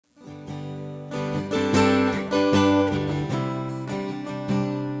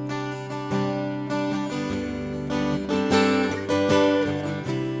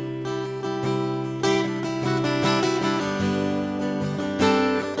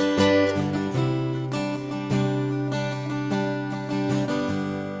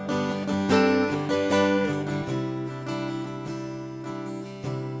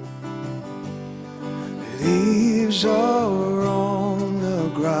leaves are on the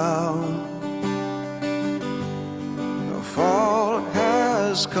ground. The fall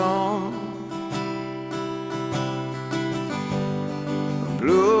has come. The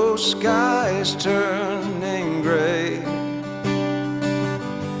blue sky's turning gray,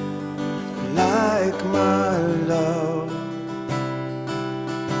 like my love.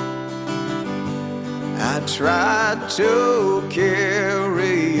 I tried to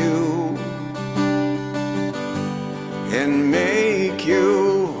carry you and make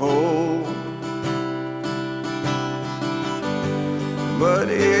you whole, but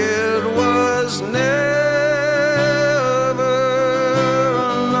it was never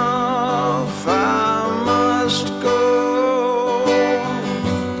enough. I must go,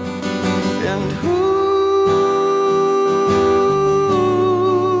 and who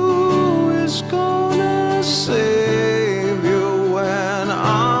is gonna save you when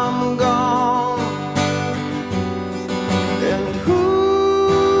I'm gone? And who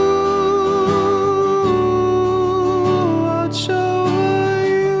watch over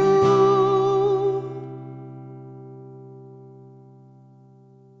you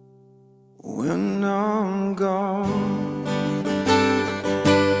when I'm gone?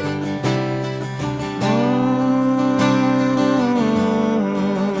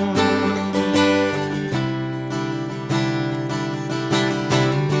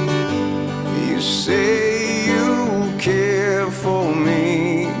 You say you care for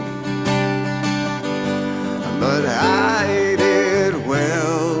me, but hide it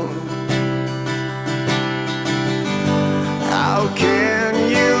well. How can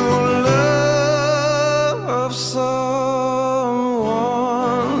you love someone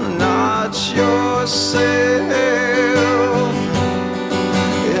not yourself?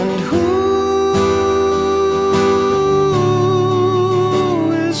 And who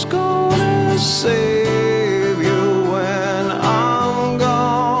is gonna save you when I'm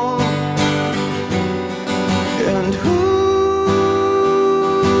gone? And who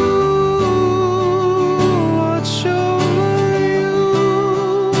watch over you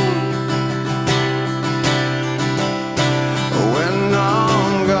when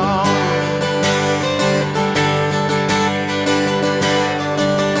I'm gone?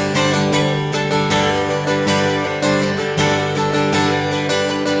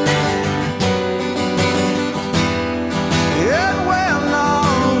 And when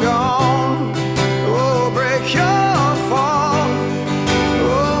I'm gone, oh, break your fall.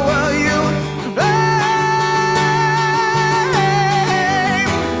 Oh, well, you blame.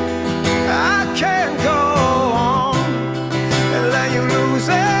 I can't go on and let you lose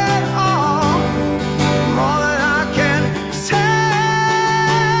it all, more than I can take.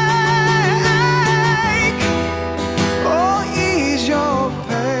 Oh, ease your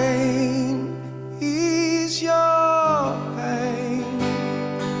pain, ease your pain.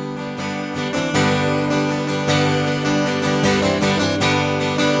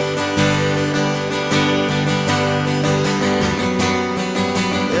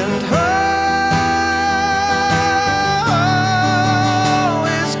 And who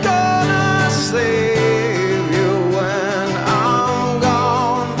is gonna save you when I'm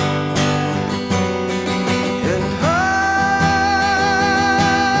gone? And who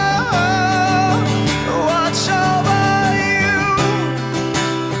watch over you?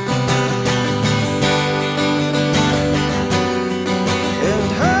 And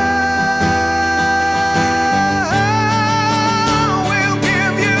who will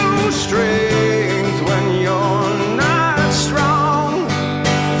give you strength when you're not strong?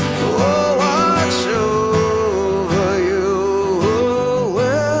 Oh, watch over you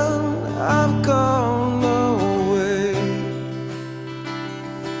when I've gone away.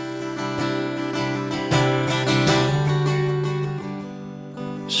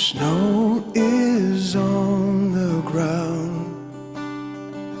 Snow is on the ground.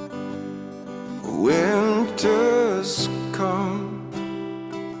 Winter's come.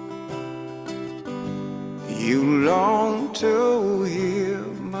 You long to hear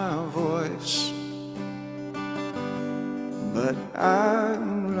my voice, but I